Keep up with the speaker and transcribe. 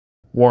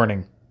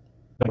Warning.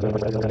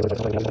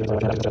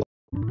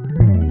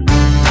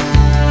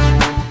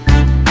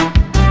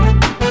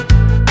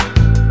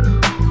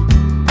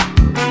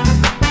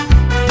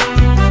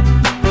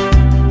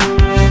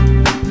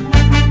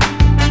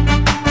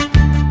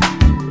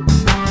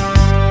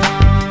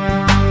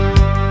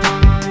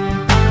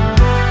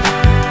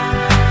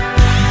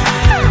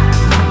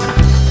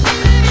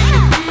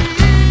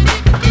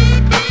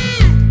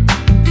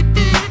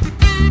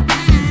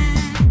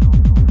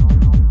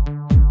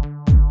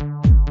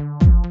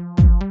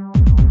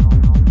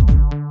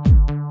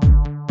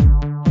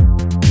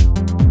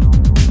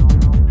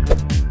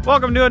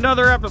 Welcome to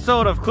another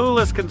episode of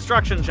Clueless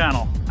Construction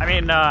Channel.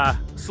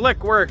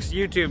 Slick Works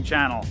YouTube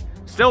channel.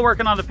 Still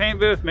working on the paint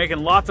booth, making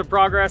lots of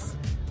progress.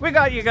 We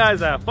got you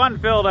guys a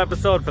fun-filled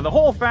episode for the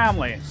whole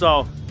family,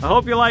 so I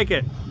hope you like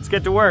it. Let's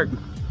get to work.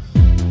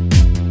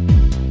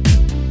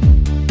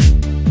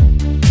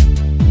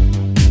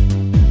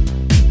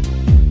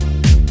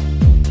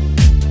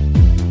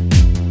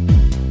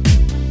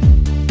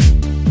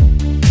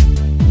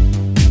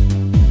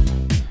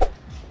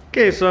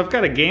 Okay, so I've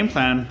got a game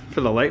plan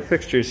for the light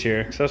fixtures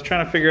here, because I was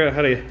trying to figure out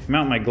how to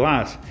mount my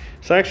glass.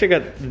 So I actually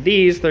got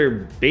these,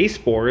 they're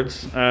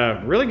baseboards,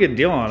 really good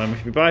deal on them.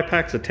 If you buy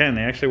packs of 10,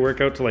 they actually work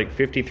out to like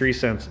 53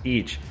 cents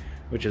each,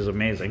 which is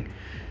amazing.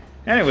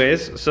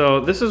 Anyways,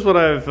 so this is what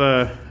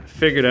I've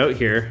figured out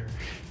here.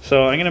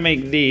 So I'm gonna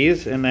make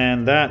these, and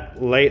then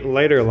that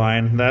lighter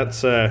line,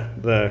 that's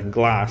the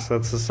glass,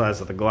 that's the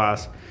size of the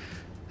glass.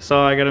 So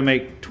I gotta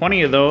make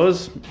 20 of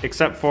those,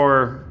 except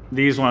for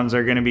these ones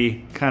are gonna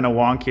be kind of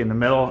wonky in the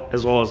middle,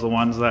 as well as the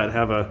ones that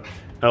have a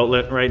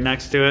outlet right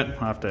next to it.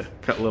 I'll have to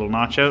cut a little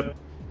notch out.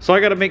 So I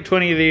gotta make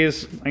 20 of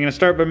these. I'm gonna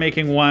start by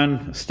making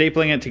one,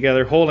 stapling it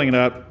together, holding it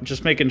up,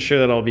 just making sure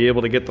that I'll be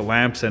able to get the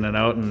lamps in and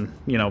out and,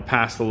 you know,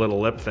 past the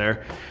little lip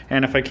there.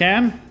 And if I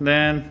can,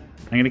 then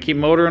I'm gonna keep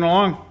motoring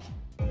along.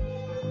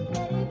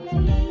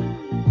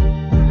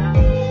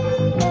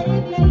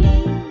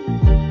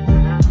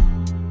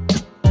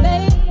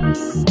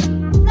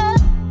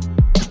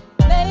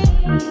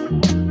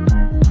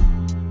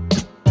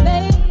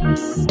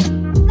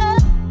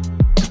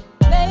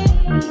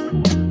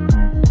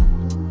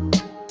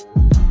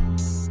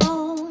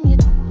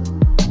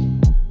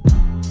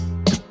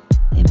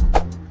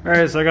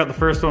 Alright, so I got the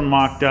first one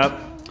mocked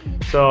up.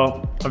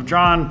 So I've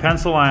drawn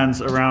pencil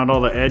lines around all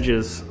the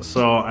edges,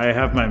 so I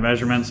have my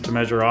measurements to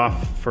measure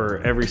off for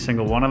every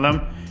single one of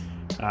them.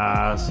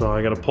 So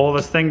I gotta pull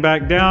this thing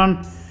back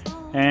down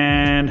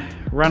and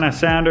run a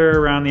sander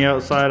around the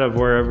outside of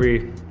where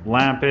every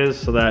lamp is,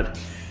 so that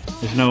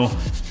there's no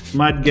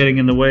mud getting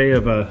in the way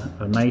of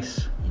a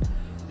nice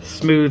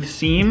smooth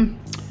seam.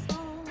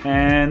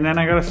 And then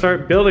I gotta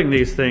start building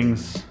these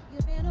things.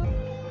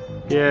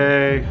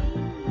 Yay.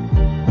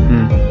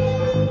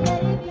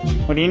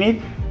 What do you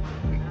need?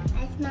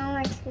 A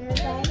smaller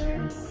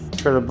screwdriver.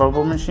 For the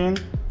bubble machine?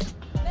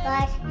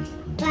 But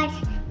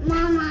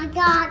Mama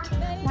got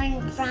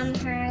one from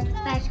her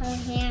special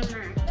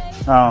hammer.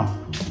 Oh,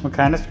 what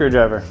kind of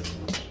screwdriver?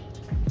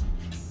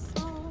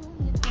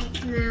 A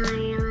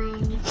smaller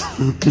one.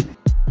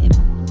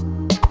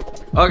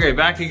 Okay,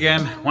 back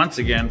again, once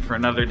again, for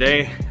another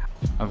day.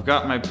 I've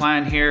got my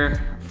plan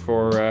here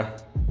for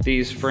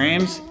these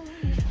frames,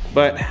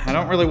 but I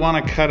don't really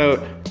want to cut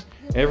out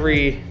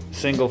every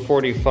single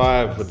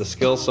 45 with the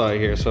skill saw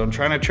here, so I'm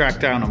trying to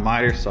track down a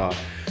miter saw.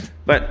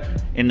 But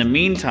in the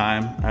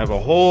meantime, I have a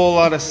whole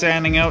lot of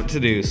sanding out to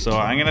do, so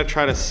I'm gonna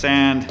try to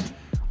sand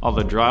all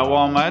the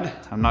drywall mud.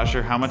 I'm not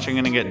sure how much I'm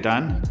gonna get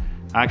done.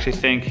 I actually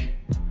think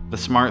the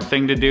smart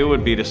thing to do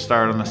would be to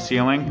start on the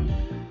ceiling.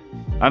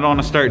 I don't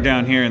want to start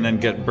down here and then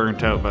get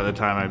burnt out by the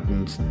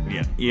time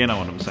you know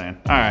what I'm saying.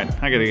 All right,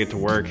 I gotta get to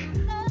work.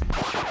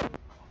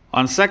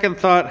 On second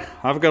thought,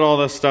 I've got all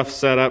this stuff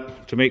set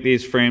up to make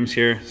these frames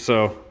here,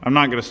 so I'm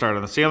not gonna start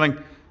on the ceiling.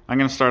 I'm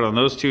gonna start on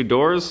those two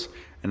doors,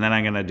 and then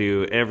I'm gonna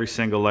do every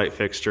single light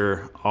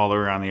fixture all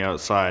around the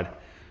outside.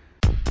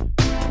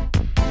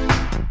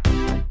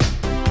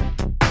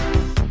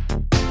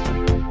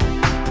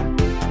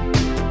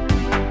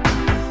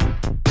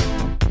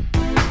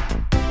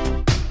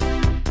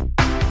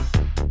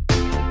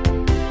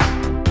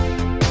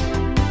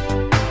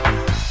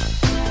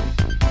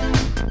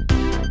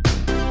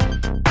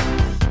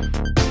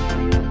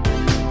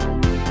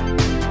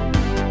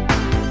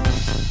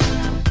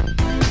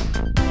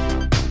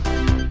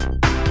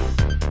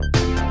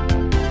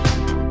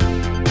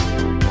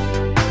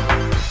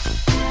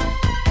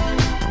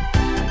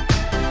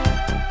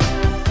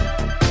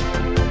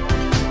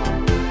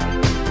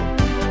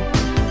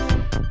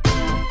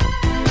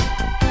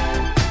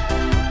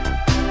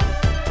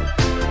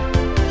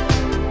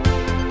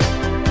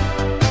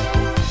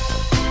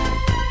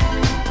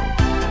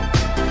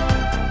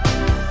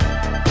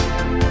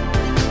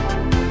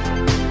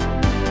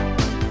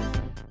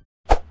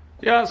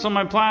 Yeah, so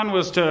my plan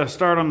was to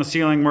start on the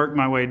ceiling, work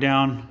my way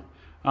down.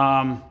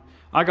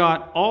 I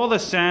got all the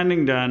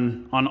sanding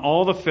done on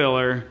all the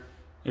filler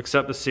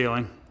except the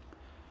ceiling.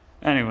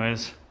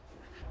 Anyways,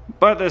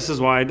 But this is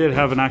why I did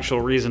have an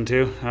actual reason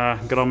to.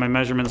 Got all my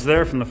measurements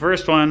there from the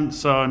first one.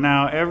 So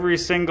now every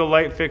single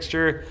light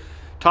fixture,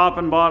 top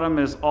and bottom,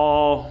 is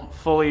all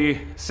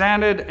fully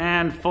sanded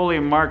and fully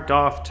marked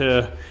off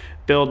to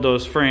build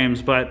those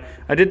frames. But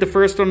I did the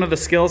first one with the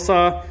skill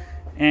saw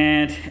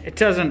and it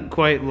doesn't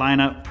quite line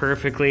up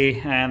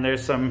perfectly. And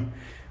there's some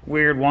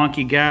weird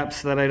wonky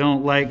gaps that I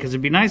don't like, because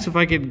it'd be nice if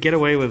I could get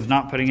away with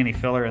not putting any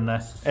filler in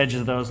the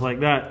edges of those like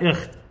that.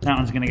 Ugh, that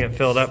one's gonna get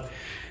filled up.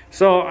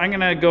 So I'm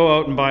gonna go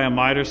out and buy a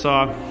miter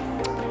saw,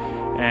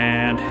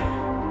 and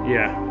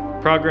yeah,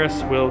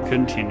 progress will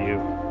continue.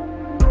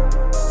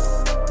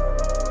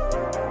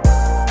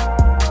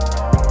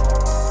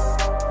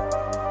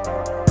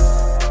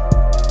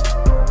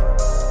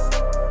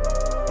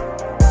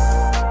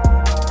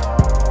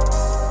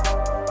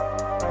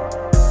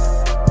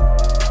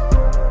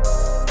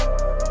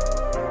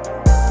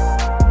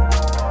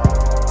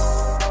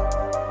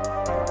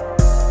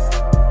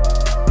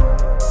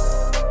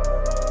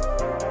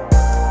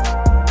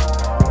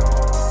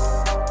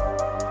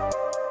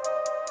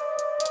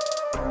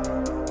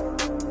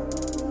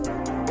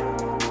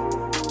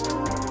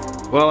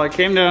 Well, I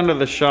came down to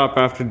the shop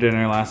after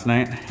dinner last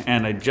night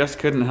and I just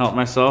couldn't help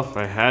myself.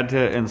 I had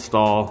to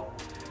install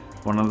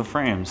one of the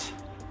frames.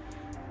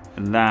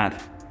 And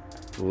that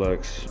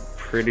looks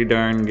pretty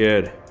darn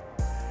good.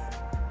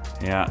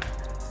 Yeah,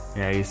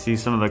 you see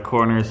some of the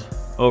corners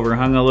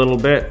overhung a little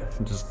bit.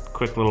 Just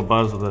quick little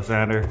buzz with the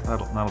sander,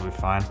 that'll be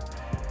fine.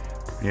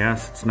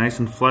 Yes, it's nice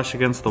and flush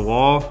against the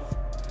wall.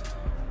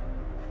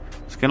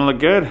 It's gonna look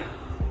good.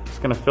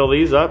 Just gonna fill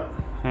these up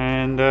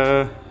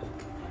and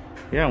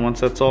yeah, once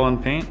that's all in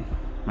paint,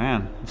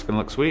 man, it's gonna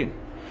look sweet.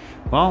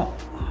 Well,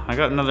 I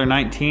got another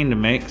 19 to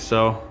make,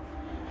 so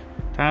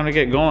time to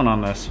get going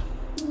on this.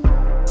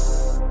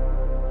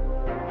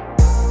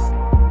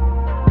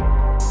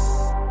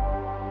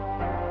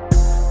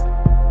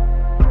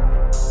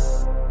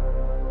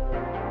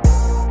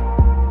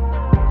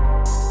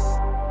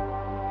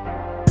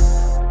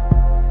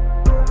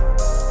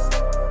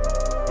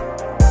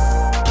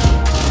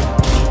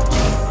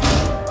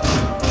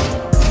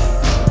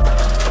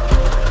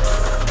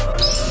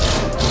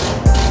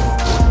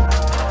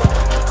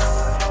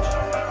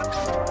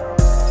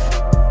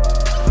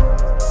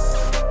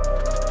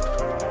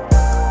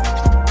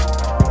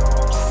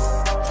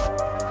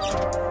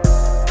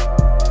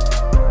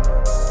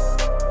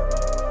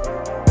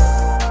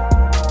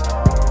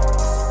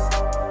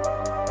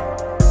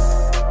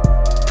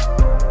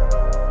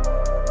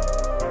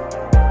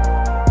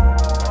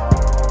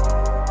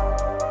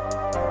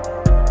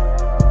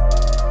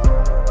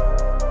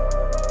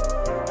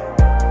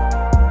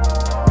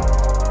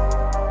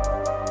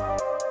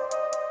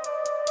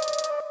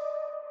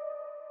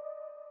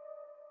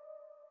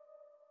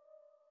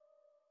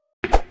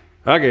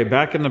 Okay,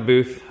 back in the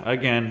booth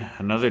again,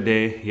 another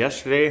day.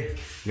 Yesterday,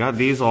 got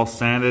these all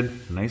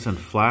sanded, nice and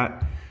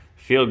flat.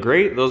 Feel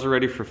great, those are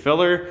ready for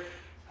filler.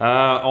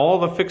 All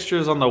the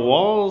fixtures on the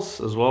walls,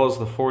 as well as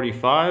the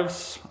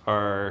 45s,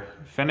 are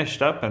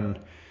finished up and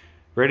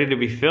ready to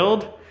be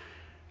filled.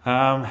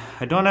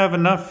 I don't have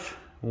enough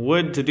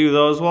wood to do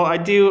those. Well, I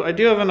do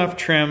have enough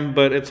trim,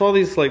 but it's all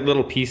these like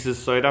little pieces,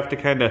 so I'd have to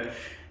kind of,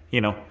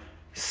 you know,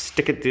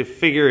 stick it to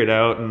figure it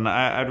out, and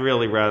I'd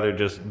really rather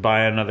just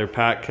buy another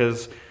pack,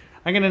 because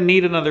I'm gonna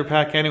need another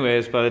pack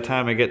anyways by the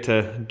time I get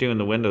to doing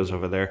the windows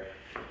over there.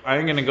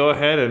 I'm gonna go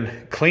ahead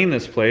and clean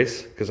this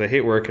place, because I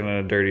hate working in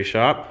a dirty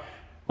shop.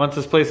 Once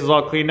this place is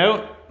all cleaned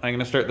out, I'm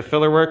gonna start the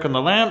filler work on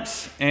the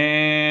lamps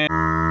and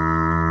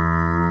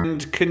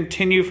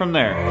continue from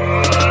there.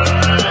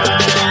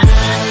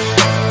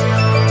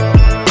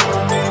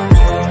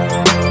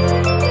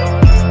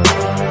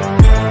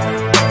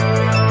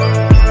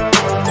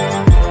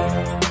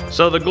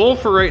 So the goal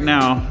for right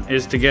now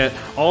is to get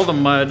all the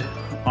mud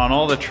on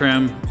all the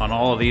trim on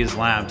all of these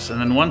lamps,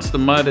 and then once the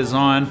mud is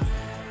on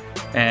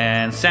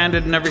and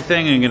sanded and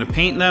everything, I'm gonna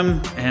paint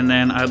them, and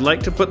then I'd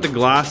like to put the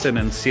glass in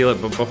and seal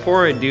it. But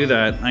before I do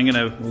that, I'm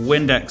gonna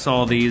Windex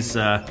all these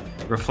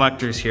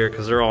reflectors here,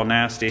 because they're all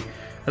nasty,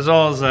 as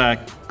well as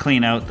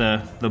clean out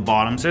the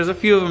bottoms. There's a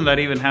few of them that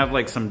even have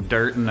like some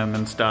dirt in them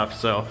and stuff,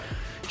 so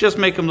just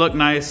make them look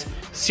nice.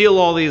 Seal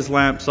all these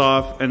lamps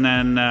off, and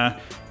then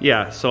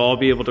yeah, so I'll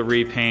be able to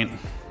repaint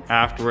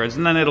afterwards,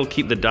 and then it'll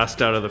keep the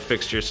dust out of the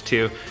fixtures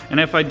too. And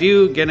if I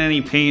do get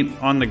any paint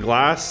on the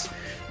glass,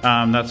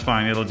 that's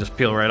fine, it'll just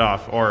peel right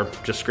off, or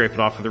just scrape it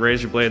off with a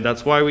razor blade.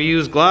 That's why we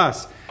use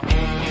glass.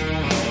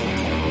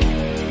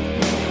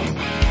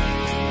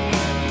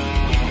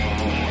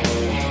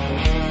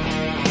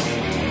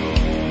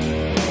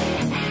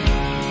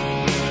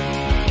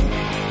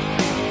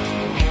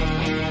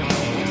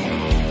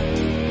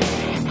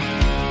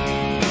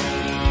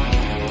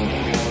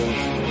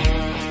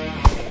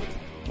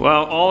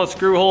 Well, all the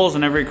screw holes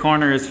in every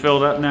corner is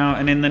filled up now,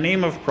 and in the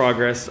name of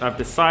progress, I've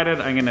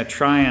decided I'm gonna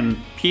try and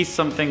piece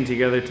something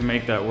together to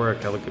make that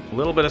work. I look at a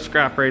little bit of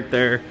scrap right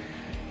there.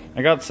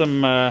 I got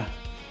some, I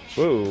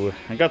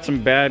got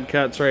some bad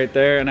cuts right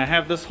there, and I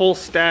have this whole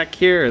stack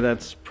here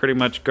that's pretty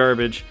much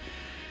garbage.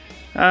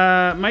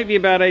 Might be a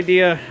bad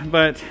idea,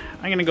 but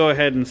I'm gonna go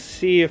ahead and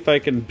see if I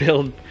can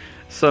build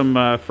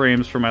some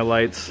frames for my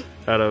lights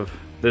out of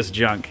this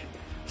junk.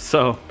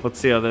 So let's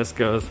see how this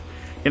goes.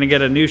 Gonna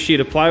get a new sheet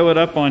of plywood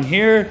up on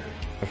here,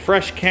 a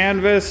fresh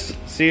canvas,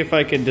 see if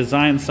I can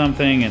design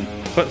something and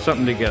put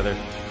something together.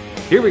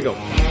 Here we go.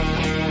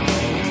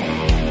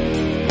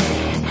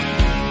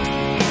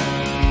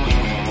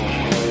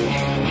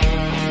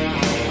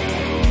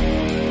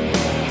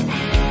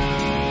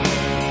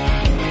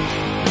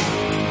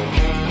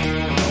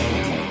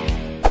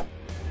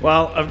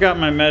 Well, I've got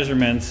my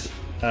measurements.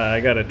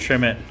 I gotta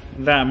trim it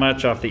that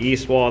much off the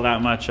east wall,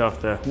 that much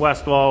off the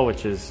west wall,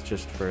 which is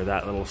just for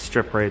that little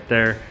strip right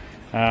there.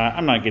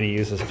 I'm not gonna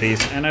use this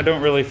piece, and I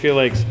don't really feel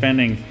like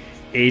spending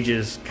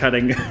ages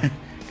cutting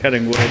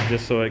cutting wood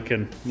just so it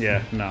can,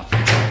 yeah, no.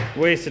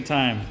 Waste of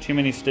time, too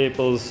many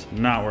staples,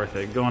 not worth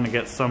it. Going to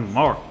get some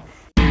more.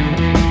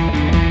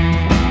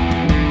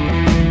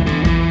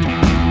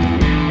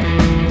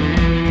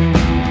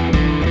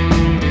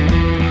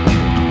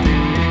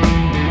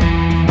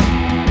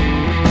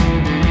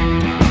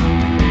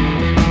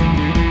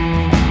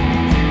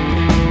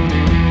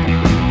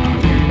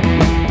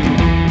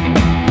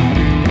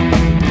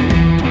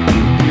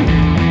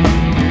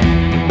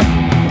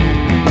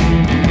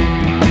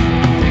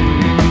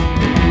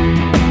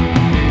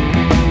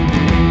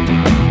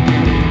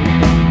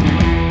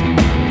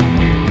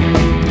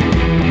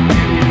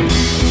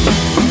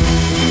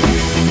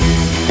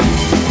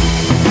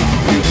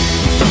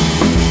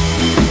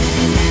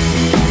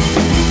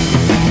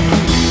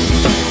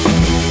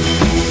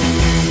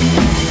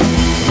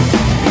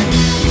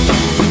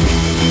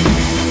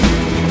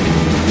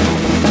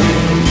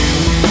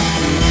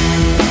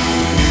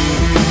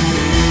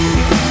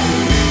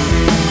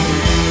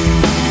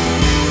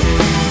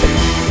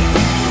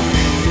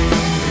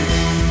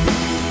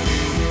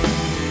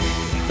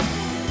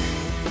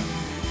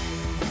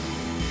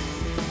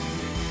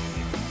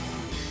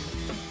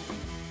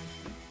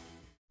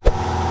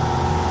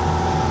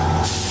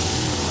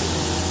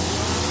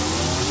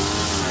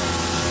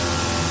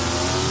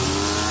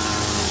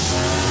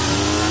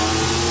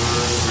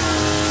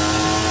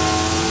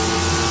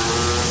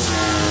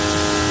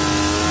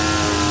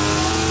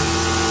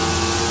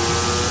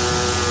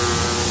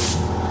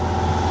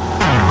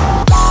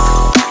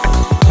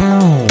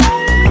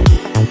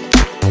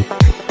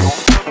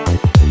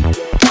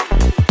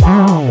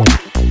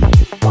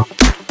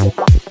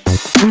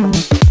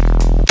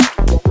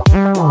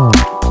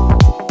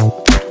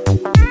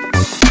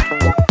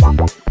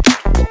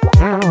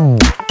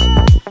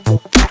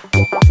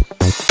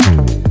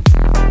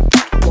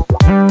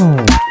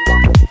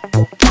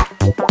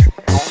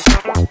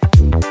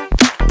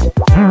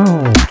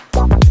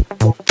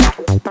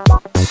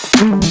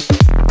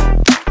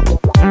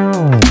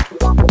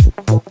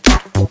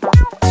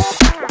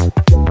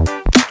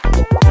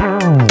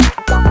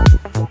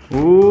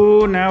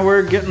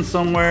 Getting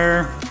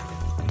somewhere.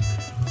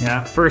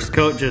 Yeah, first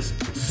coat just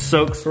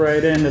soaks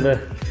right into the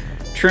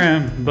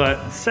trim,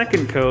 but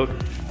second coat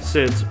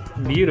sits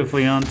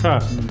beautifully on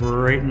top.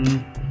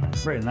 Brighten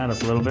that up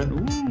a little bit.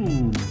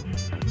 Ooh.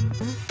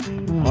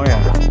 Oh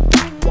yeah.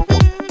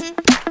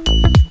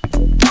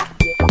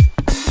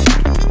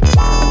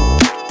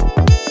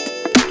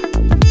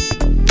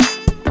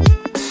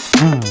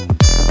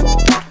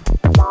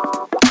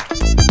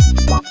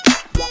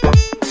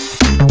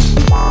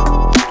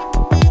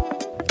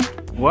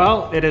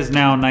 Well, it is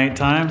now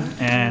nighttime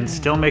and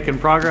still making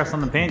progress on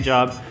the paint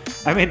job.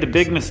 I made the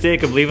big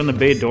mistake of leaving the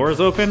bay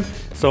doors open,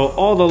 so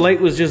all the light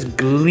was just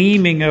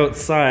gleaming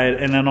outside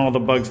and then all the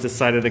bugs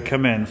decided to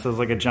come in. So it's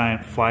like a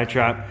giant fly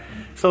trap.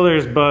 So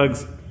there's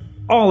bugs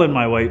all in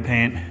my white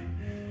paint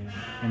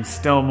and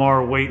still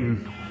more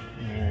waiting.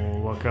 Oh,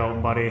 look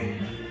out, buddy.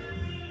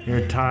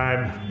 Your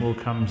time will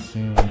come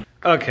soon.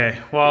 Okay,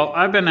 well,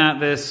 I've been at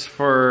this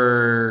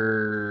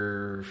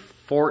for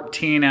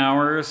 14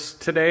 hours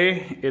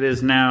today. It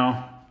is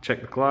now,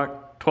 check the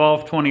clock,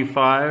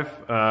 12:25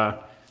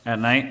 at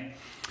night.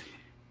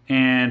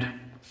 And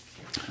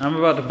I'm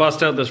about to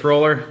bust out this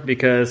roller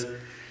because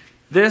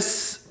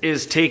this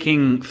is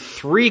taking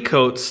 3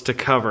 coats to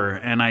cover,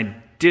 and I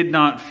did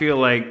not feel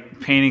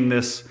like painting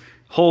this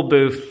whole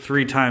booth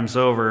 3 times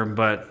over,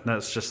 but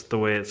that's just the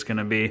way it's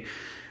gonna be.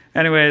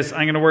 Anyways,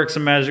 I'm gonna work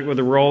some magic with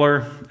the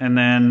roller and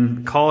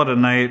then call it a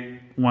night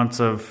once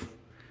I've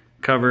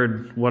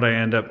covered what I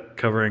end up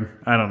covering.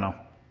 I don't know.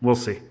 We'll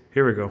see.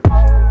 Here we go.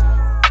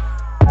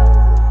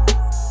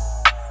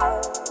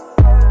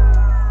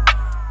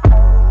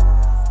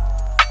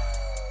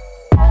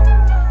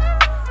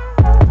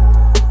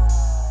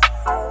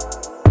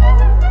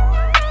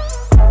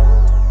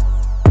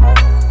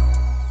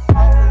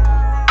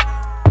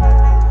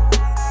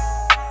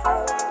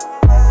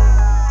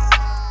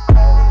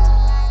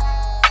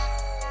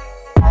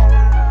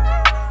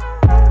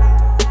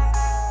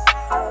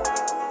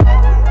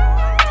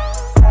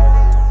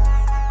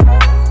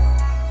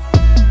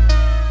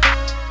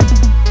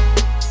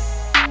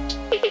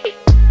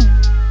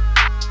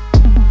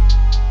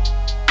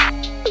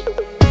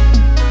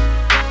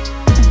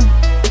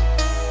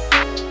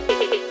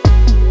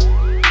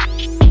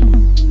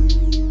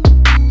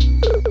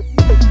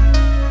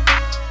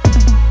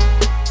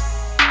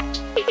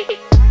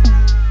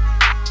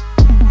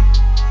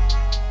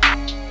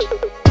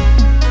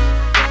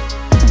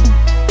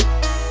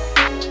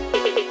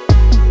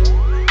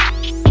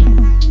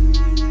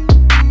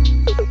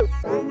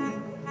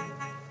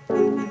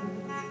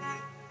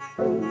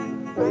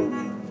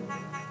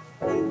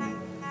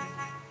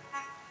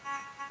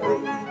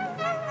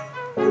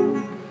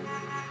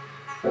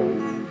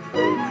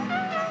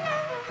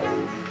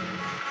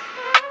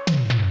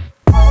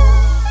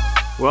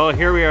 well,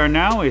 here we are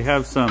now. We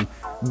have some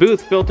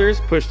booth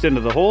filters pushed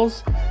into the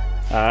holes.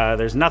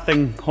 There's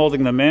nothing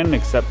holding them in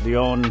except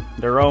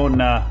their own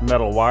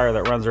metal wire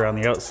that runs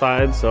around the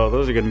outside. So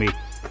those are gonna be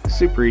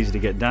super easy to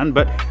get done.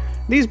 But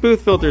these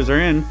booth filters are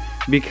in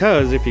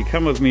because if you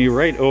come with me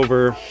right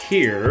over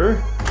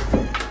here,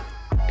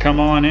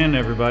 come on in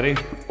everybody.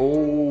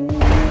 Oh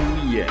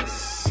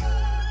yes.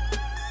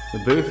 The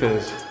booth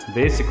is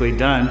basically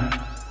done.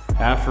 I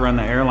have to run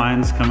the air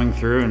lines coming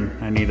through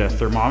and I need a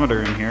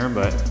thermometer in here,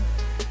 but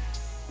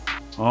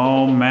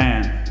oh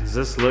man, does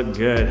this look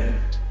good.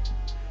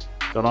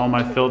 Got all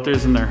my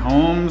filters in their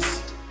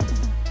homes.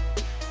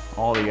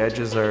 All the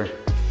edges are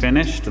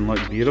finished and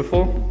look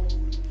beautiful.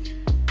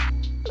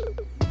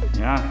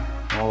 Yeah,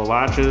 all the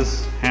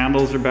latches,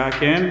 handles are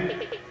back in,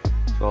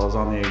 as well as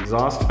on the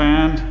exhaust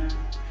fan.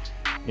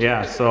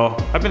 Yeah, so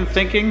I've been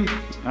thinking,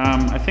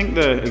 I think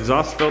the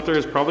exhaust filter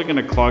is probably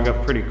gonna clog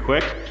up pretty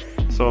quick.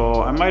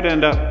 So I might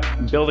end up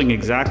building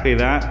exactly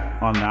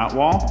that on that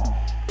wall.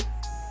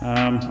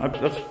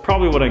 That's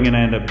probably what I'm gonna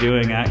end up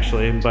doing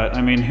actually, but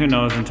I mean, who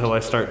knows until I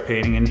start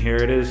painting in here.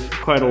 It is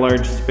quite a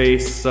large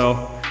space,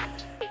 so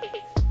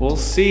we'll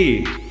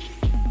see.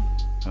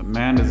 But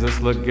man, does this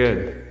look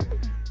good.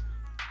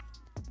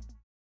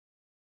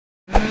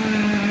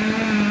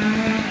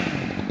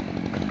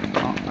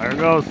 Oh, there it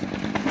goes.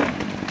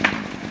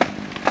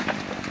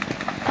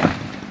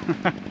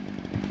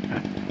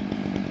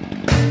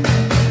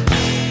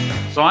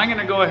 So I'm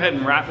gonna go ahead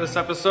and wrap this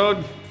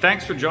episode.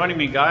 Thanks for joining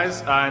me,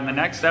 guys. In the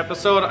next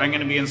episode, I'm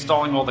gonna be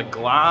installing all the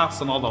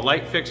glass and all the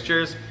light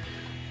fixtures.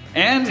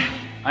 And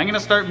I'm gonna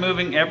start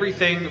moving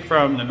everything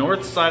from the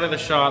north side of the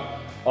shop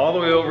all the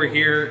way over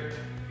here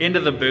into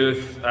the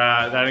booth.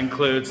 That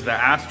includes the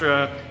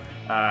Astra.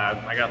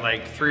 I got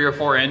like 3 or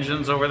 4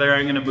 engines over there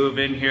I'm gonna move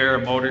in here,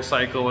 a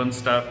motorcycle and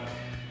stuff.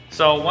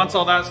 So once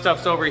all that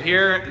stuff's over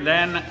here,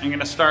 then I'm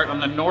gonna start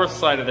on the north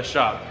side of the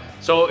shop.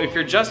 So if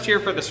you're just here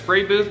for the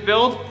spray booth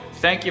build,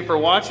 thank you for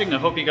watching. I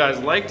hope you guys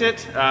liked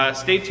it.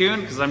 Stay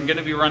tuned because I'm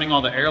gonna be running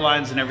all the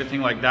airlines and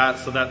everything like that.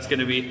 So that's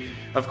gonna be,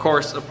 of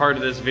course, a part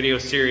of this video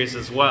series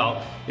as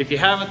well. If you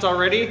haven't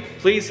already,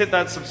 please hit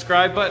that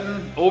subscribe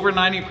button. Over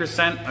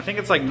 90%, I think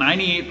it's like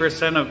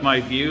 98% of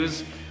my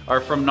views are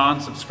from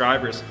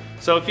non-subscribers.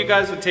 So if you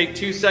guys would take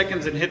 2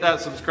 seconds and hit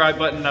that subscribe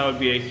button, that would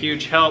be a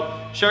huge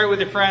help. Share it with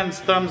your friends,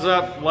 thumbs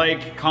up,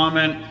 like,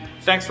 comment.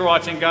 Thanks for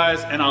watching,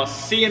 guys, and I'll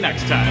see you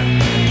next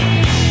time.